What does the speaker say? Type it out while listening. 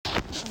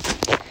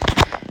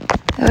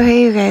Oh,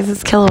 hey, you guys,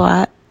 it's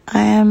Kilowatt.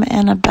 I am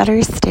in a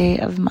better state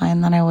of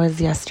mind than I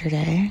was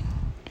yesterday.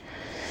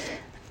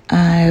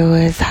 I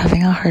was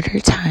having a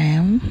harder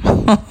time.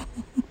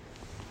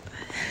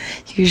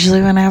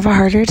 Usually when I have a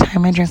harder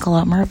time, I drink a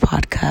lot more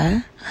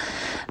vodka.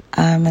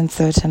 And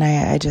so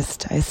tonight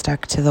I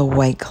stuck to the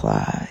White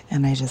Claw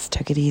and I just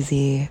took it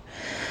easy.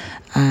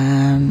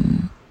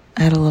 I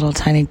had a little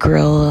tiny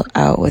grill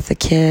out with the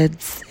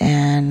kids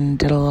and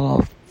did a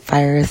little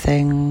fire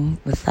thing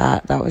with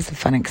that. That was a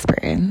fun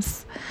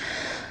experience.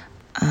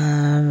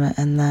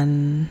 And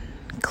then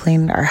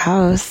cleaned our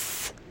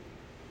house.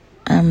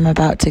 I'm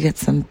about to get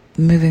some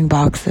moving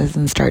boxes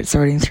and start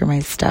sorting through my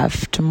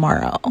stuff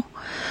tomorrow.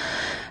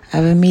 I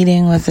have a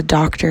meeting with a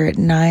doctor at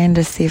 9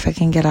 to see if I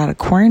can get out of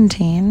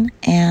quarantine,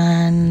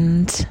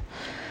 and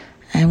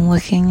I'm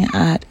looking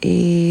at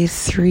a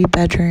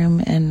 3-bedroom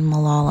in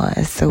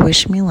Malala, so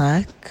wish me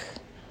luck.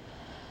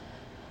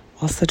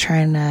 Also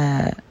trying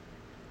to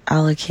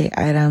allocate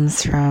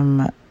items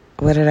from,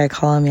 what did I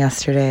call him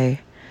yesterday?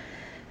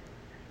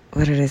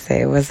 What did I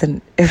say? It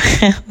wasn't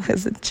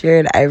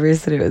Jared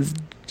Iverson, it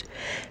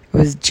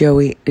was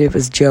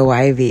Joe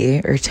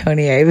Ivy or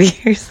Tony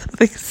Ivy or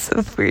something,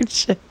 some weird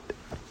shit.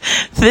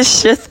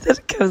 This shit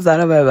that comes out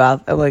of my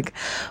mouth, I'm like,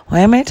 why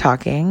am I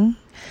talking?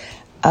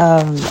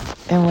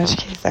 In which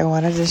case I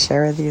wanted to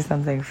share with you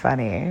something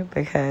funny,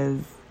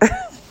 because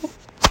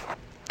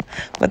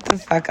what the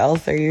fuck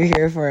else are you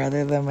here for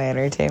other than my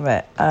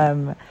entertainment?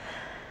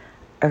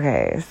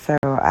 Okay, so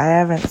I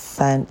haven't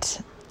sent,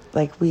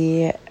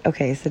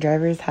 so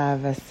drivers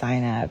have a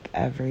sign up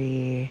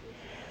every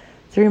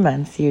 3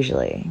 months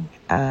usually.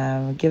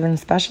 Given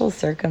special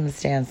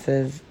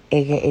circumstances,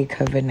 aka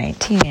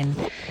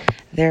COVID-19,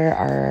 there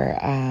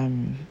are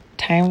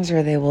times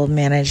where they will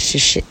manage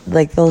to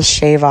they'll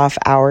shave off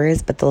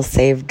hours, but they'll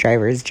save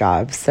drivers'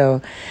 jobs.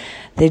 So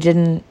they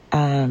didn't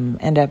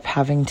end up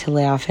having to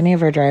lay off any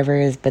of our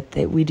drivers, but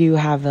we do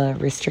have a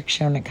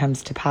restriction when it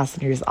comes to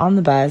passengers on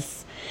the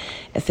bus.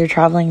 If they're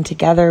traveling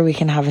together, we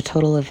can have a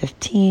total of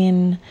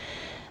 15,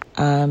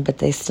 but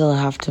they still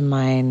have to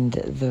mind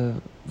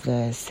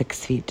the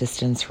 6 feet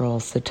distance rule,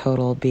 so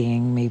total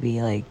being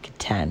maybe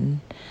 10.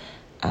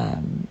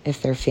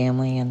 If they're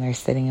family and they're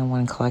sitting in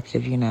one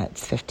collective unit,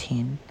 it's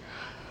 15,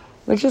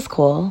 which is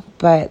cool,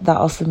 but that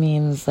also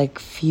means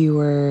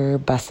fewer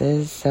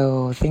buses,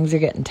 so things are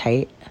getting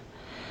tight.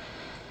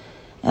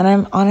 And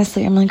I'm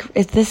like,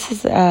 this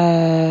is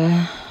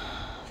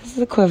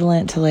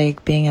equivalent to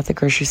being at the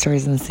grocery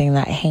stores and seeing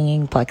that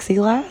hanging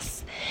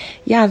plexiglass.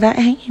 Yeah, that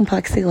hanging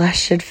plexiglass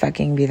should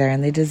fucking be there,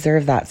 and they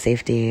deserve that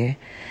safety.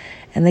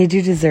 And they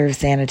do deserve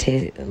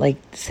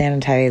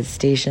sanitized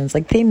stations.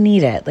 They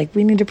need it.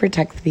 We need to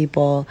protect the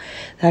people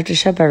that have to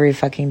show up every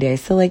fucking day.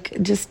 So,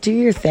 just do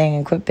your thing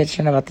and quit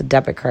bitching about the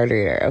debit card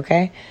reader,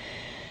 okay?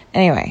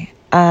 Anyway,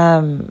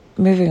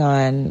 moving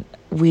on.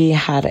 We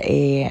had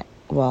it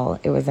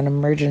was an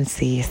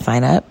emergency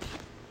sign up.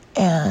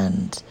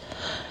 And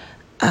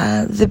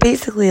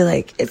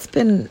it's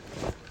been,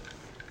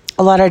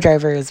 a lot of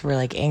drivers were,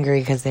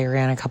 angry because they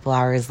ran a couple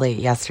hours late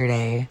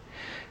yesterday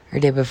or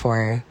day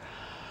before.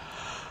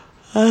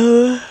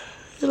 And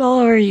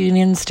all of our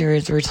union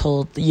stewards were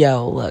told,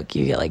 yo, look,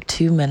 you get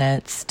 2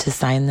 minutes to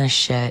sign this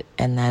shit,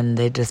 and then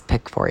they just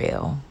pick for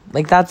you.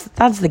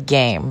 That's the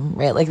game,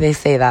 right? They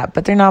say that,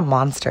 but they're not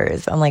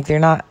monsters, and they're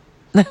not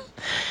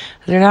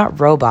they're not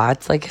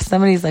robots. If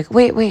somebody's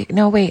wait,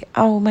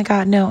 oh my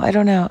god, no, I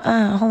don't know,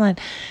 hold on,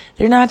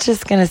 they're not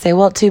just gonna say,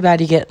 well, too bad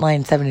you get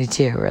line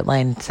 72 or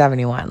line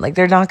 71.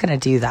 They're not gonna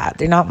do that.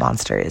 They're not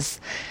monsters.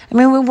 I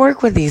mean, we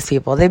work with these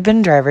people. They've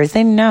been drivers.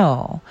 They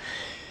know.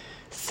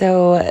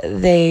 So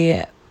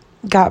they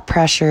got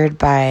pressured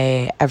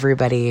by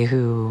everybody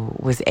who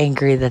was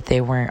angry that they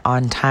weren't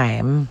on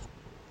time,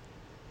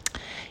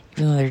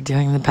 even though they're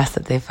doing the best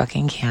that they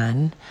fucking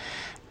can.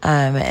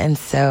 And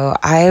so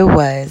I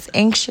was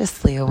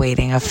anxiously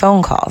awaiting a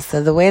phone call.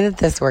 So the way that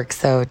this works,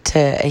 so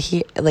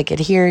to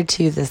adhere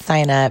to the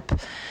sign up,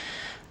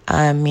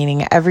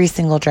 meaning every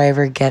single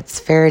driver gets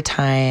fair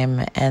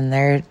time and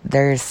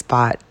their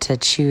spot to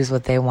choose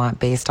what they want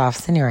based off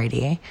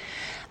seniority.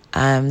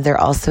 They're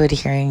also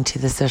adhering to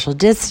the social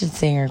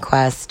distancing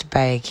request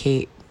by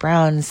Kate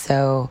Brown,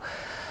 so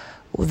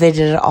they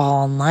did it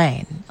all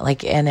online.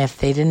 And if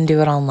they didn't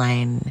do it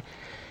online,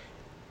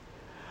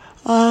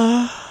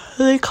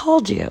 they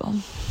called you.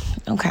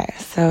 Okay,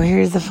 so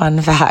here's the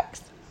fun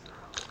fact.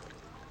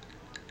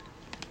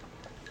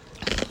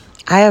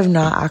 I have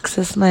not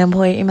accessed my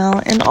employee email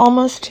in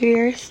almost 2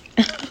 years.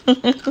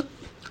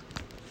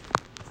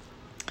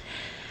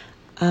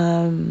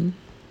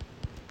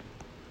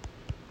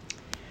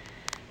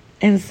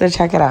 And so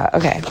check it out.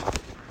 Okay.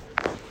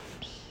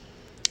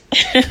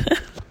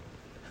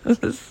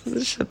 This is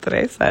the shit that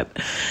I said.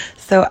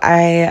 So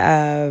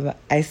I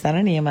sent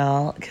an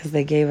email because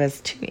they gave us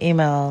 2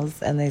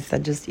 emails, and they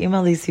said, just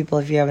email these people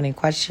if you have any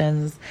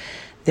questions.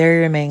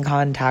 They're your main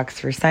contacts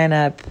for sign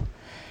up.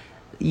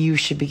 You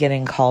should be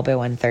getting a call by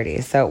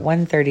 1:30. So at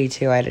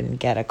 1:32, I didn't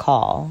get a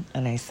call.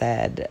 And I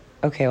said,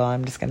 okay, well,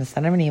 I'm just going to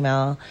send them an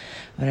email.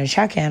 I'm going to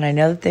check in. I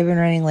know that they've been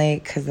running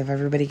late because of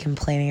everybody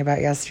complaining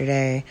about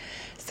yesterday.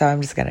 So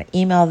I'm just going to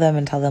email them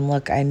and tell them,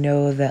 look, I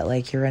know that,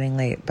 like, you're running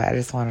late, but I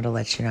just wanted to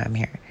let you know I'm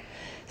here.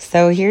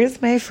 So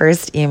here's my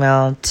first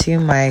email to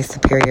my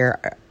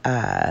superior,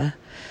 not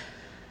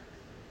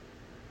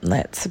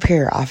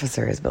superior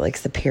officers, but, like,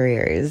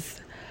 superiors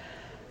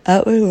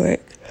at my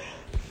work.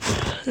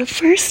 The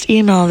first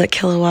email that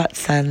Kilowatt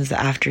sends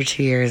after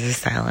 2 years of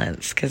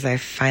silence, because I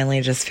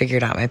finally just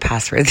figured out my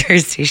password through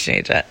Station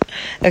Agent.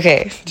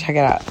 Okay, so check it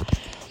out.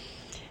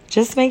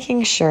 Just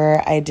making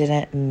sure I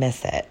didn't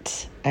miss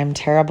it. I'm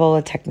terrible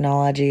with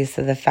technology,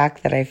 so the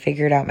fact that I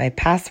figured out my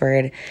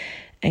password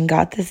and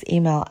got this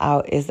email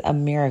out is a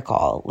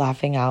miracle,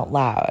 laughing out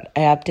loud.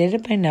 I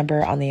updated my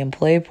number on the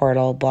employee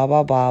portal, blah,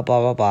 blah, blah,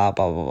 blah, blah, blah,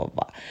 blah, blah, blah,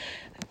 blah.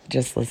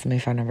 Just listen to my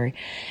phone number.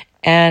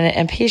 And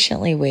am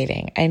patiently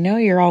waiting. I know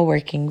you're all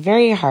working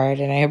very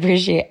hard, and I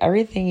appreciate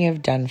everything you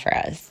have done for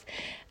us.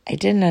 I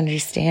didn't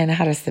understand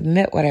how to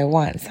submit what I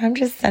want, so I'm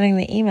just sending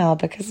the email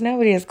because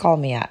nobody has called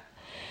me yet.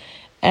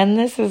 And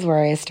this is where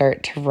I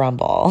start to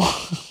rumble.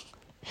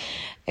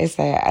 I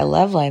say, I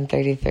love line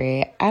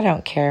 33. I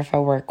don't care if I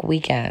work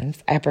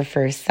weekends. I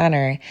prefer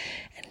center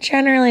and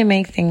generally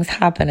make things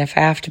happen if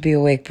I have to be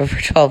awake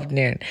before 12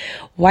 noon.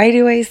 Why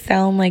do I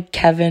sound like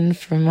Kevin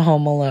from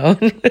Home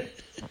Alone?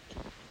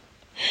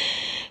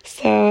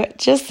 So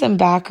just some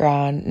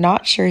background,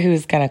 not sure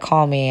who's going to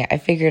call me. I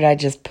figured I'd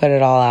just put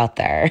it all out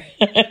there.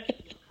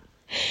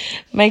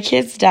 My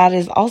kid's dad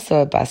is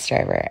also a bus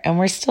driver, and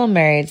we're still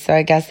married, so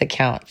I guess it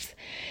counts.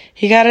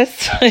 He got a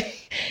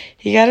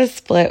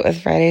split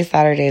with Friday,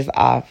 Saturdays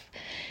off.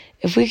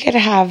 If we could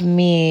have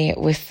me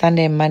with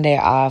Sunday, Monday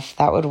off,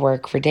 that would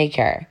work for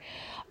daycare.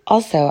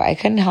 Also, I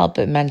couldn't help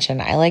but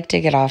mention I like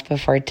to get off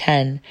before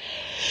 10,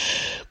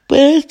 but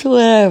it's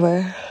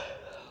whatever.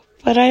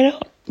 But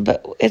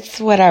it's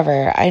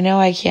whatever. I know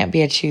I can't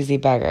be a choosy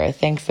beggar.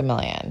 Thanks a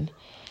million.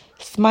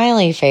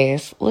 Smiley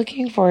face.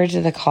 Looking forward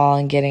to the call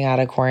and getting out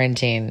of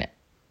quarantine.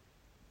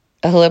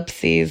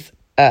 Ellipses.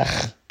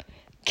 Ugh.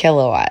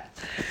 Kilowatt.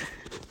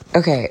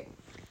 Okay.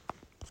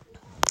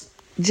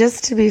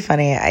 Just to be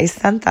funny, I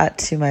sent that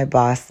to my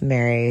boss,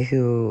 Mary,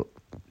 who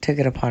took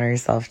it upon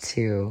herself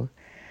to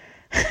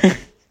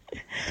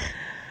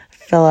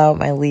fill out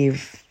my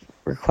leave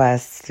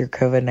requests through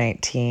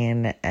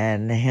COVID-19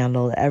 and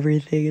handled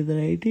everything that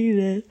I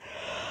needed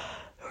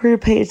for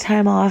paid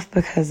time off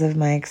because of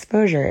my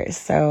exposure.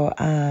 So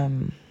I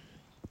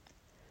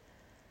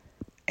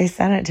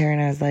sent it to her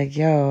and I was like,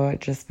 yo,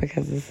 just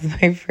because this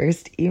is my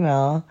first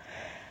email,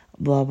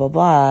 blah, blah,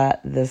 blah,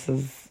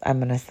 I'm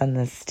going to send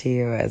this to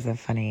you as a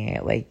funny,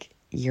 like,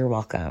 you're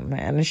welcome.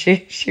 And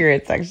she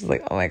writes back, she's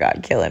like, oh my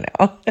God, Kayla,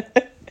 no.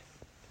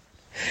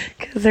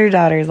 Because her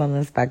daughter's on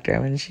the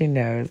spectrum and she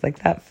knows, like,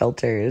 that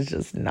filter is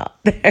just not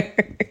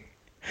there.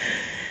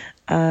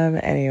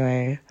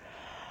 Anyway.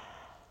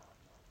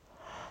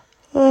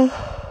 So,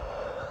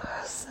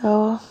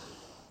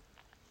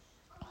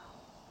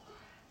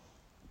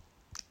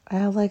 I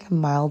had, like, a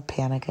mild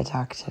panic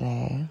attack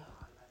today.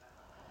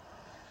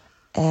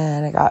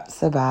 And it got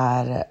so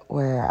bad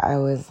where I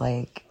was,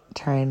 like,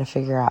 trying to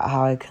figure out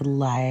how I could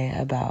lie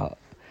about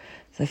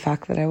the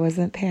fact that I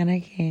wasn't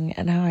panicking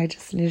and how I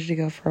just needed to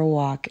go for a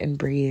walk and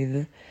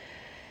breathe.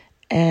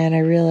 And I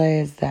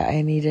realized that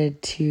I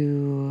needed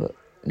to,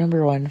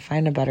 number one,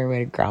 find a better way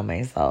to ground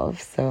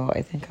myself. So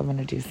I think I'm going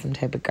to do some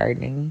type of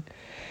gardening.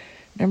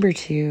 Number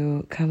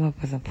two, come up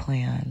with a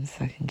plan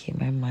so I can keep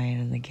my mind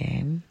in the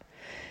game.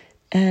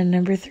 And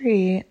number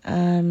three,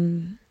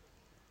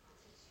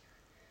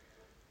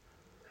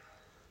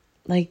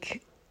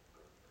 like,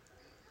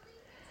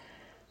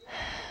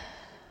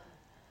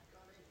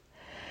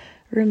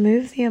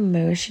 remove the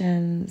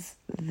emotions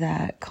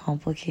that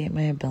complicate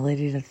my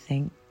ability to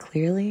think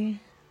clearly.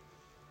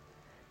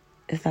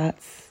 If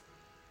that's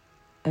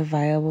a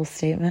viable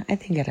statement, I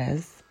think it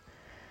is.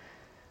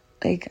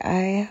 Like,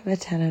 I have a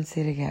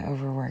tendency to get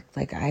overworked.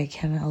 Like, I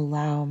can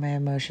allow my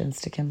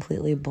emotions to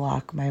completely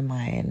block my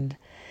mind.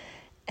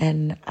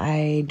 And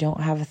I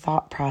don't have a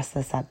thought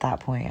process at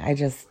that point.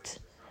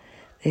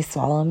 They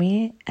swallow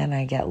me and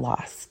I get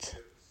lost.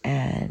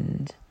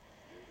 And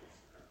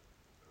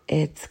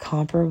it's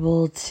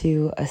comparable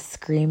to a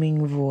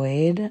screaming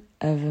void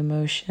of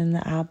emotion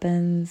that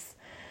happens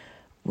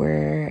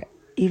where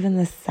even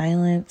the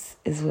silence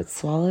is what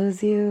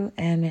swallows you,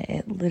 and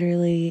it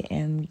literally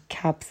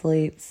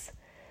encapsulates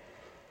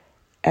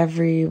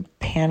every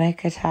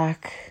panic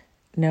attack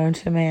known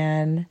to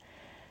man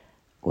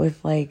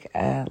with like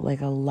a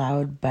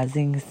loud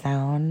buzzing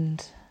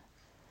sound.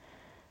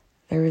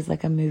 There was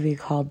like a movie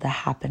called The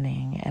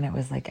Happening, and it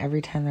was like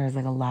every time there was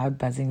like a loud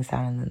buzzing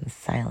sound and then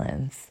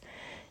silence,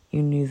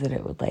 you knew that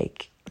it would,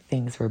 like,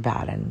 things were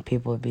bad and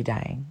people would be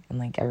dying and,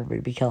 like, everybody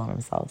would be killing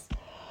themselves.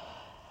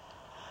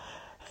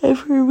 And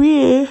for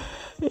me,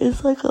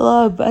 it's like a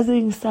loud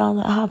buzzing sound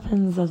that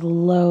happens as a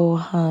low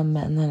hum,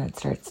 and then it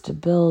starts to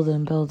build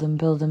and build and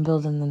build and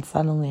build, and then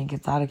suddenly it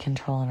gets out of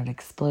control and it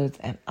explodes,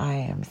 and I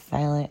am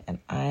silent and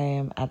I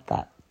am at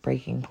that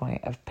breaking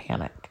point of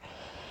panic.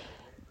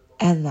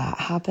 And that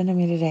happened to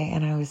me today,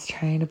 and I was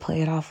trying to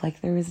play it off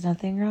like there was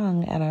nothing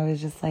wrong. And I was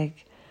just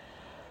like,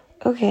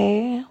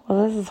 okay,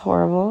 well, this is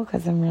horrible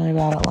because I'm really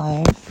bad at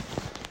lying.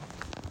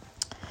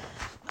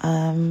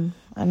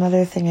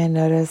 Another thing I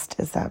noticed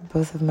is that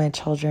both of my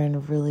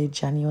children really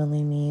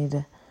genuinely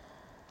need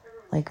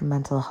like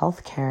mental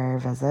health care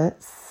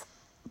visits.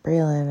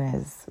 Braylon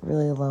is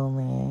really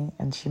lonely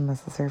and she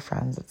misses her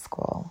friends at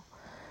school.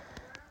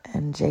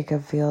 And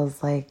Jacob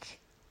feels like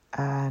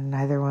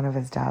neither one of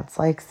his dads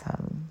likes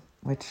him,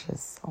 which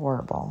is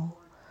horrible.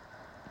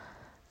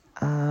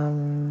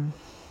 And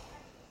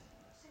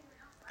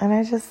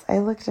I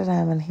looked at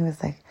him and he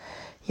was like,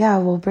 yeah,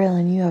 well,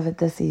 Braylon, you have it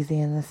this easy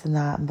and this and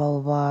that and blah, blah,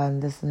 blah,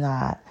 and this and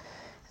that.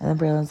 And then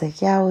Braylon's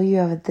like, yeah, well, you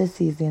have it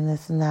this easy and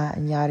this and that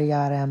and yada,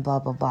 yada, and blah,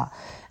 blah, blah.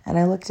 And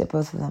I looked at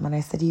both of them and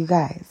I said, you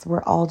guys,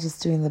 we're all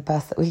just doing the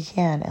best that we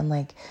can. And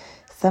like,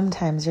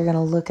 sometimes you're going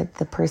to look at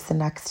the person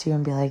next to you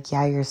and be like,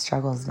 yeah, your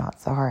struggle is not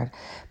so hard.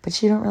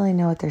 But you don't really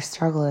know what their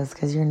struggle is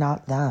because you're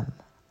not them.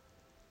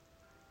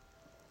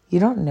 You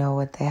don't know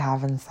what they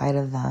have inside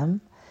of them.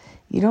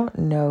 You don't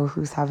know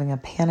who's having a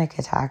panic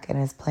attack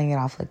and is playing it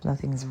off like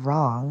nothing's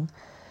wrong.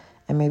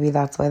 And maybe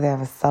that's why they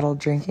have a subtle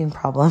drinking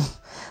problem.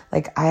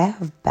 Like, I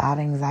have bad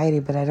anxiety,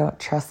 but I don't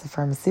trust the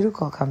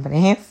pharmaceutical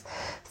companies.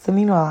 So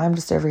meanwhile, I'm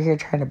just over here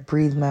trying to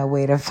breathe my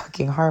way to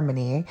fucking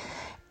harmony.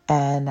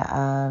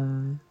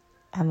 And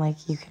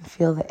like, you can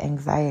feel the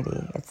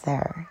anxiety. It's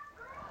there.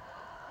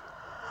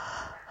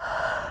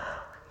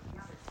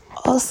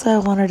 Also, I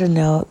wanted to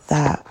note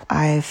that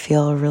I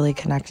feel really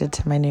connected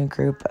to my new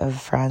group of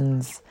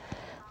friends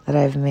that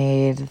I've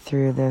made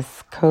through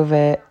this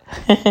COVID.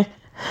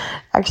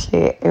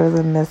 Actually,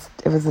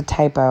 it was a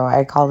typo.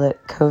 I called it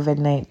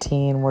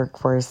COVID-19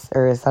 workforce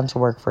or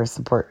essential workforce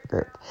support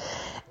group.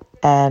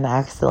 And I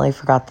accidentally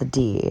forgot the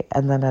D.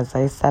 And then as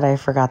I said I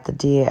forgot the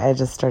D, I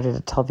just started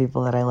to tell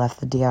people that I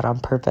left the D out on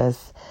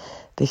purpose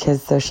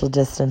because social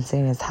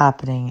distancing is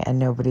happening and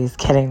nobody's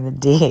getting the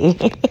D.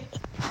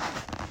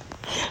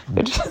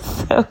 Which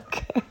is so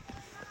good.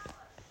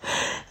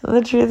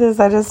 The truth is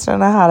I just don't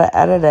know how to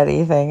edit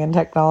anything and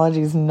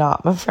technology's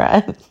not my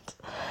friend.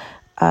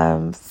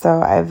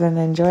 So I've been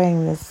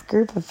enjoying this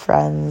group of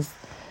friends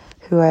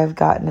who I've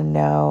gotten to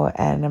know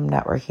and I'm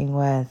networking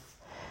with.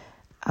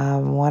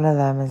 One of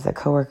them is a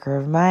coworker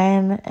of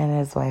mine and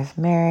his wife,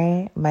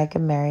 Mary. Mike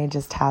and Mary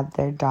just had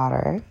their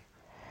daughter.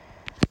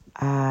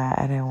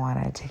 And I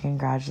wanted to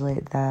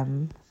congratulate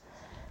them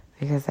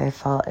because I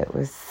felt it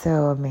was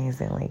so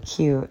amazingly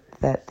cute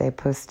that they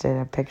posted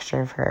a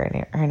picture of her.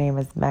 And her name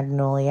is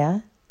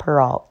Magnolia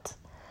Peralt.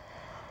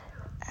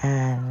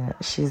 And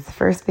she's the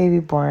first baby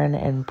born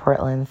in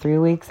Portland 3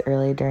 weeks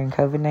early during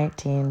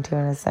COVID-19 to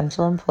an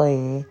essential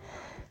employee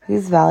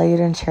who's valued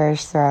and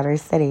cherished throughout our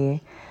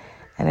city.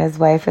 And his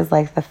wife is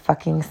like the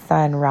fucking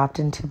sun wrapped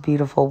into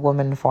beautiful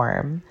woman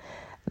form.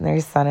 And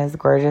their son is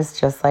gorgeous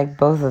just like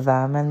both of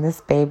them. And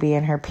this baby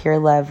and her pure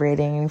love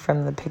rating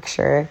from the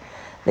picture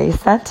they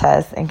sent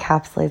us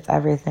encapsulates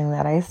everything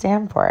that I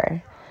stand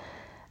for.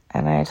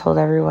 And I told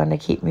everyone to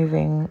keep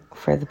moving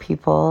for the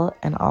people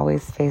and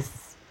always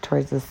face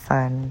towards the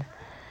sun.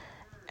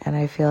 And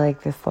I feel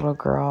like this little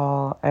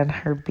girl and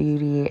her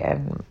beauty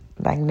and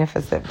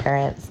magnificent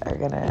parents they're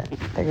gonna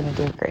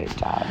do a great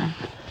job.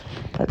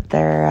 But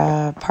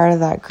they're part of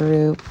that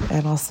group,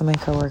 and also my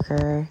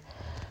coworker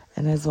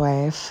and his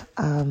wife.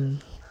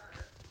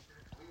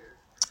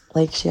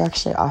 Like, she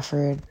actually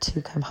offered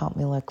to come help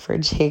me look for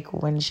Jake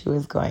when she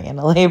was going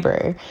into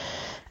labor.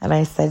 And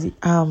I said,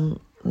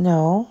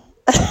 no.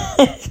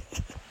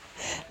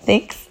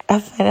 Thanks. I'll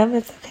find him.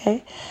 It's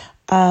okay.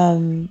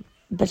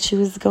 But she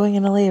was going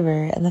into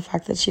labor, and the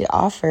fact that she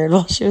offered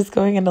while she was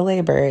going into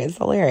labor is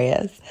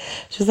hilarious.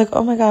 She was like,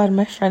 oh my God,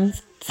 my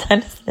friend's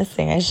son is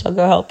missing. I shall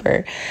go help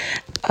her.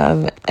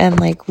 And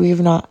like,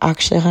 we've not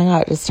actually hung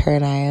out, just her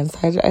and I. And so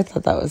I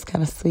thought that was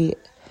kind of sweet.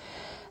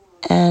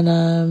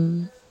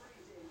 And,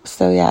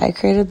 so yeah, I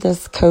created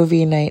this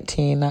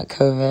COVID-19, not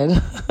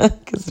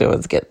COVID, because no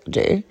one's getting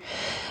J.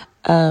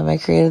 I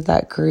created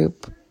that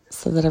group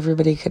so that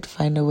everybody could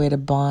find a way to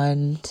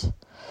bond.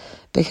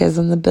 Because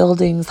when the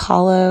building's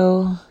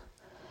hollow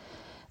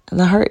and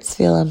the hearts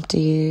feel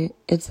empty,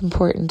 it's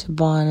important to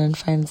bond and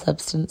find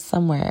substance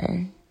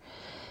somewhere.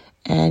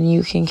 And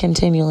you can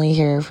continually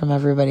hear from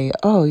everybody,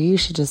 oh, you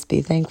should just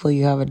be thankful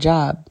you have a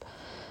job.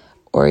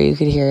 Or you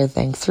could hear,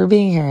 thanks for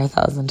being here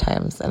 1,000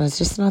 times. And it's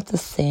just not the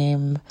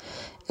same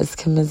as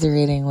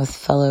commiserating with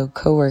fellow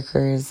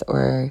coworkers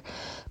or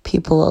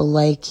people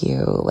like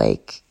you,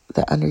 like,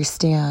 that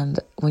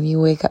understand when you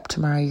wake up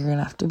tomorrow, you're going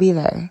to have to be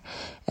there.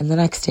 And the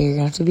next day, you're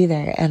going to have to be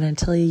there. And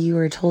until you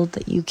are told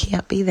that you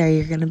can't be there,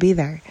 you're going to be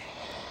there.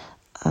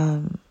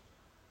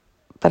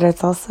 But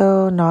it's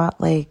also not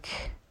like,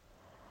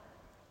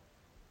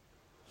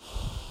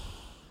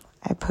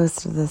 I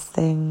posted this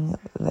thing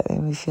that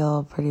made me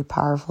feel pretty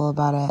powerful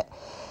about it.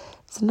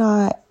 It's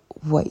not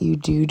what you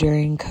do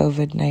during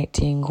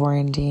COVID-19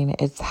 quarantine.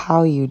 It's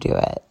how you do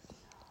it.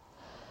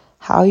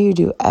 How you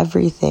do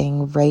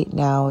everything right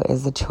now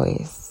is a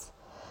choice.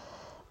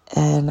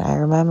 And I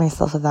remind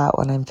myself of that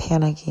when I'm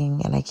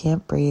panicking and I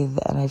can't breathe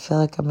and I feel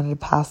like I'm going to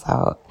pass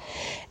out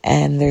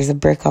and there's a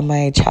brick on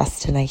my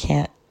chest and I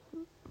can't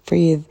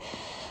breathe.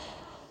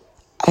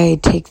 I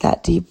take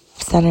that deep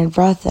centered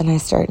breath and I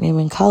start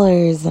naming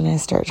colors and I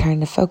start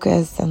trying to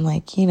focus and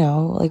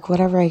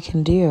whatever I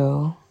can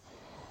do.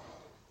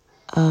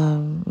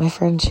 My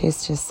friend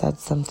Chase just said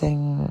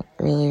something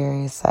earlier.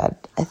 He said,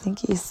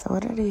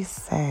 what did he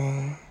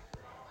say?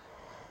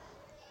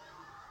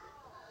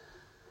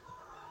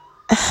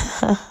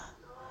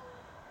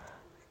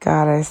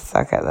 God, I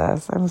suck at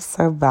this. I'm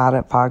so bad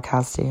at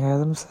podcasting,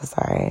 guys. I'm so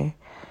sorry.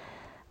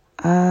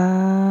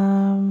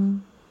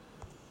 I'm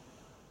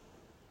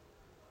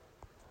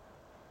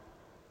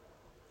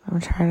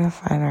trying to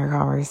find our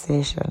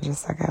conversation.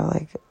 Just like I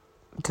have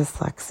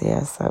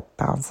dyslexia, so it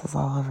bounces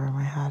all over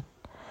my head.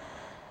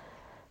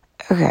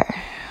 Okay.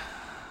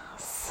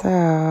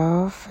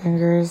 So,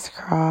 fingers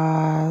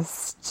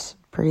crossed,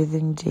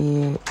 breathing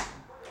deep.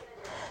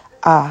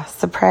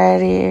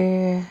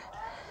 Sobriety.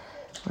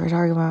 We're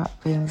talking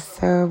about being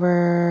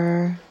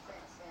sober.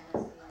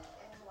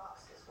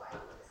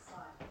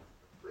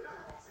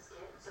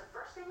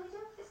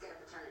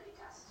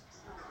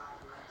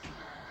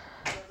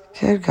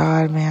 Good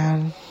God,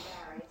 man.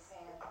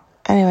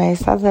 Anyway, he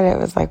said that it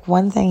was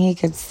one thing he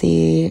could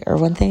see, or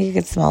one thing he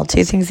could smell,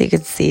 2 things he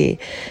could see,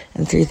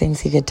 and 3 things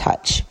he could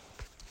touch.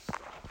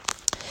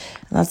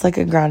 And that's a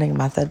grounding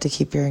method to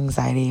keep your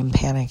anxiety and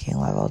panicking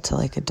level to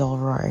a dull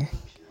roar.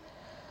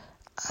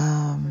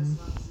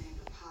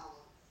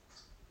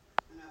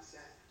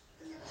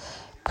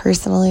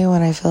 Personally,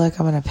 when I feel like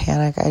I'm in a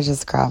panic, I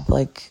just grab,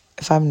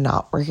 if I'm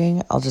not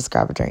working, I'll just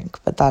grab a drink.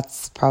 But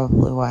that's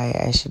probably why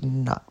I should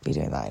not be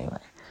doing that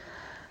anymore.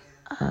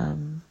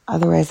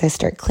 Otherwise, I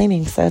start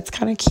cleaning. So it's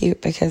kind of cute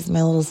because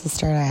my little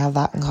sister and I have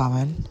that in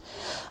common.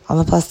 On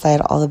the plus side,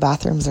 all the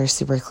bathrooms are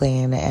super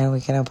clean and we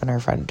can open our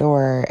front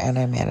door. And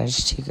I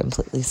managed to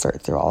completely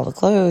sort through all the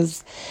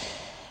clothes.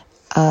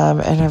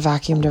 And I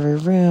vacuumed every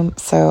room.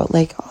 So,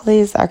 all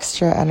these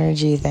extra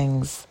energy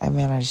things I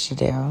managed to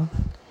do.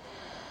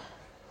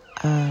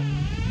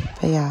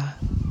 But yeah,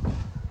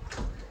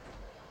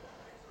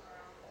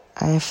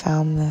 I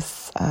found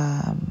this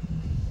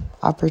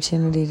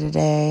opportunity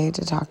today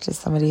to talk to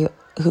somebody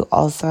who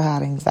also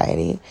had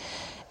anxiety,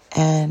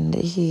 and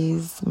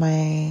he's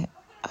my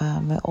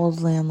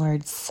old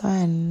landlord's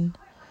son,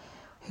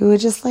 who would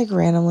just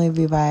randomly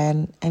be by,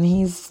 and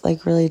he's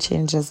really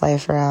changed his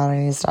life around,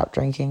 and he stopped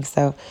drinking,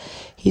 so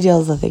he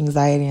deals with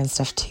anxiety and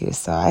stuff too.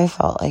 So I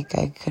felt like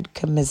I could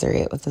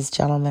commiserate with this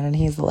gentleman, and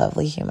he's a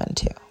lovely human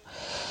too.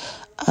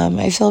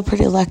 I feel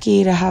pretty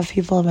lucky to have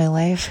people in my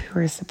life who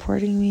are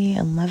supporting me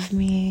and love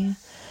me.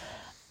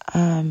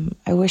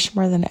 I wish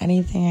more than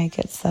anything I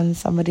could send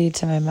somebody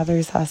to my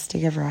mother's house to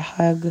give her a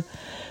hug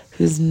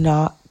who's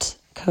not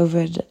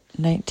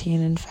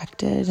COVID-19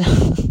 infected.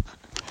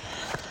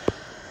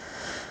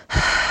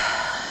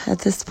 At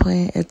this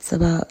point, it's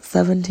about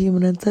 17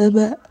 minutes in,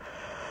 but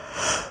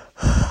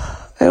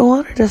I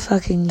wanted to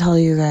fucking tell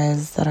you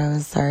guys that I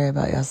was sorry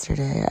about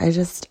yesterday. I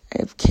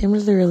came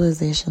to the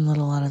realization that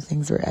a lot of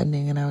things were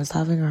ending, and I was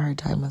having a hard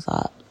time with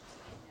that.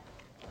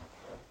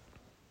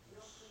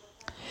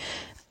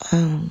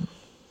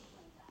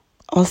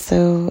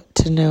 Also,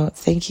 to note,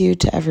 thank you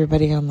to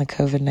everybody on the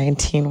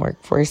COVID-19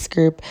 workforce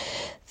group.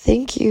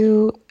 Thank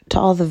you to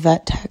all the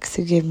vet techs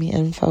who gave me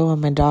info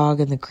on my dog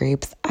and the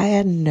grapes. I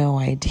had no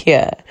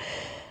idea.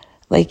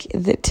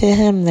 To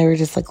him, they were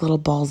just little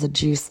balls of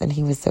juice, and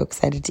he was so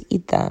excited to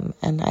eat them.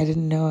 And I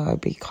didn't know it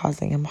would be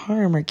causing him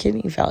harm or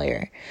kidney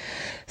failure.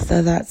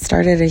 So that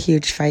started a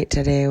huge fight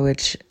today,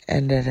 which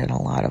ended in a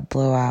lot of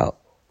blowout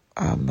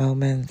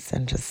moments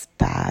and just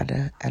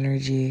bad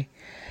energy.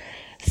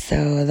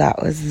 So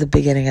that was the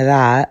beginning of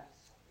that.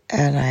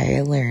 And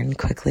I learned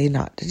quickly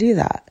not to do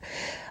that.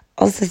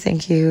 Also,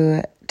 thank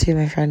you to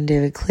my friend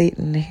David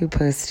Clayton, who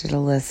posted a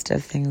list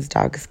of things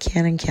dogs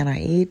can and cannot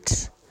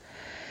eat.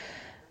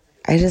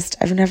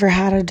 I've never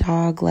had a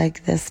dog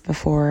like this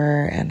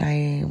before,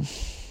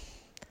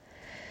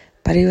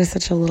 but he was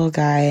such a little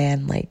guy,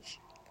 and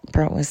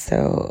Brent was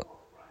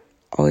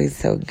always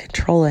so in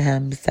control of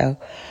him, so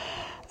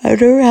I've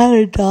never had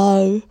a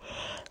dog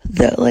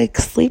that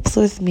sleeps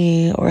with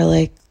me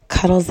or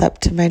cuddles up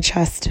to my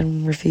chest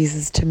and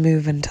refuses to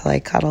move until I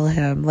cuddle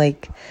him.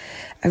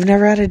 I've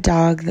never had a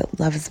dog that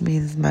loves me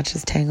as much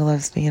as Tango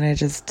loves me, and I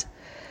just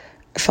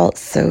felt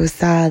so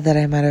sad that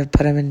I might have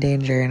put him in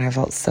danger, and I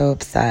felt so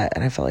upset,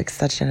 and I felt like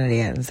such an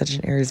idiot and such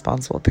an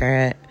irresponsible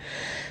parent.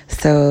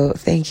 So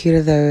thank you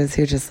to those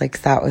who just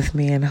sat with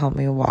me and helped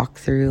me walk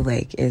through,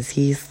 is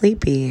he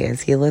sleepy? Is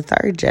he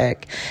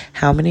lethargic?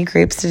 How many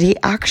grapes did he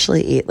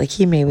actually eat?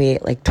 He maybe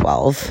ate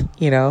 12,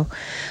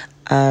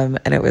 and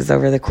it was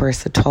over the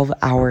course of 12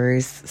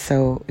 hours,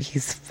 so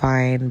he's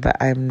fine, but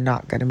I'm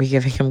not going to be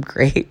giving him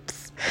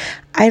grapes.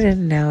 I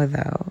didn't know,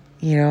 though,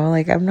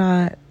 I'm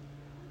not,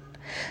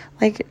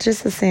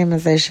 just the same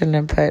as I shouldn't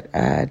have put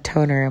a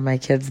toner in my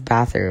kid's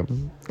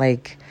bathroom.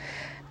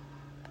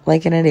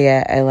 like an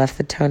idiot, I left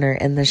the toner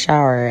in the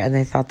shower and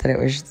they thought that it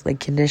was just, like,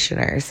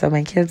 conditioner. So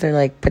my kids are,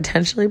 like,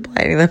 potentially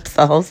blinding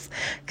themselves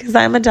because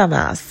I'm a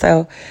dumbass.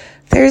 So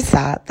there's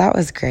that. That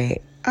was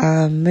great.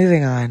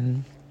 Moving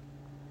on.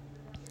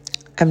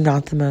 I'm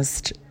not the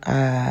most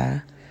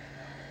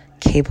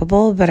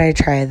capable, but I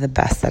try the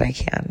best that I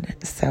can.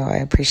 So I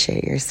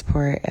appreciate your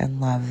support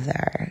and love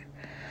there.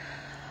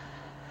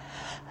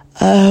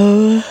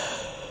 When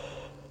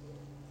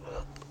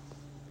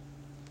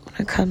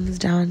it comes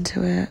down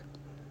to it,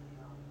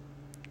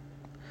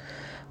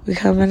 we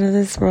come into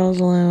this world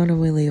alone and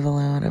we leave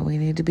alone, and we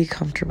need to be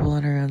comfortable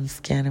in our own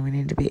skin, and we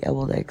need to be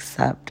able to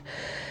accept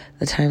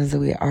the times that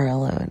we are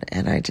alone.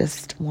 And I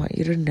just want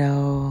you to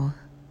know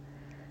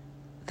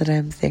that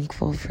I'm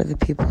thankful for the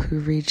people who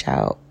reach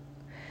out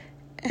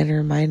and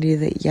remind you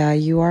that, yeah,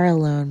 you are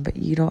alone, but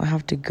you don't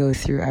have to go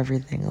through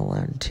everything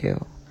alone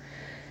too.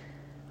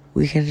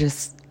 We can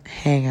just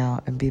hang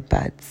out and be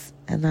buds,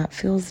 and that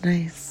feels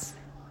nice.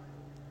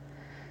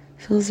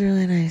 Feels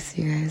really nice,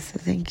 you guys, so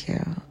thank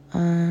you.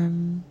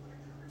 I'm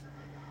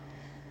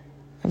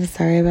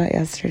sorry about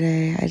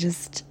yesterday. I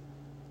just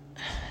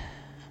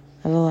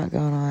have a lot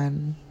going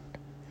on,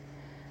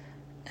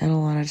 and a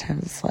lot of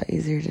times it's a lot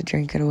easier to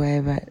drink it away,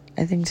 but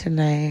I think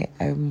tonight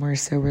I'm more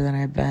sober than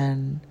I've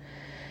been,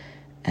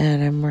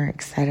 and I'm more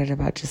excited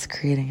about just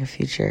creating a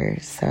future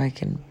so I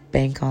can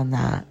bank on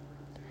that.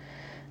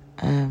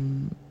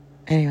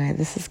 Anyway,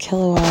 this is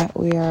Kilowatt.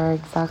 We are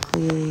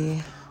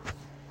exactly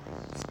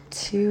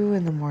 2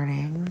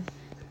 a.m.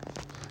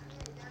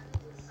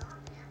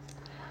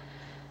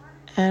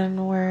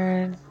 and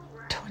we're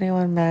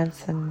 21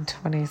 minutes and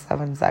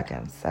 27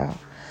 seconds. So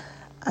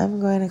I'm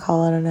going to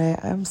call it a night.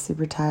 I'm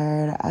super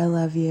tired. I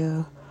love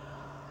you.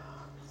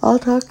 I'll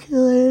talk to you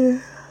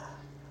later.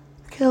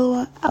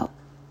 Kilowatt out.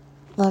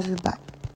 Love you. Bye.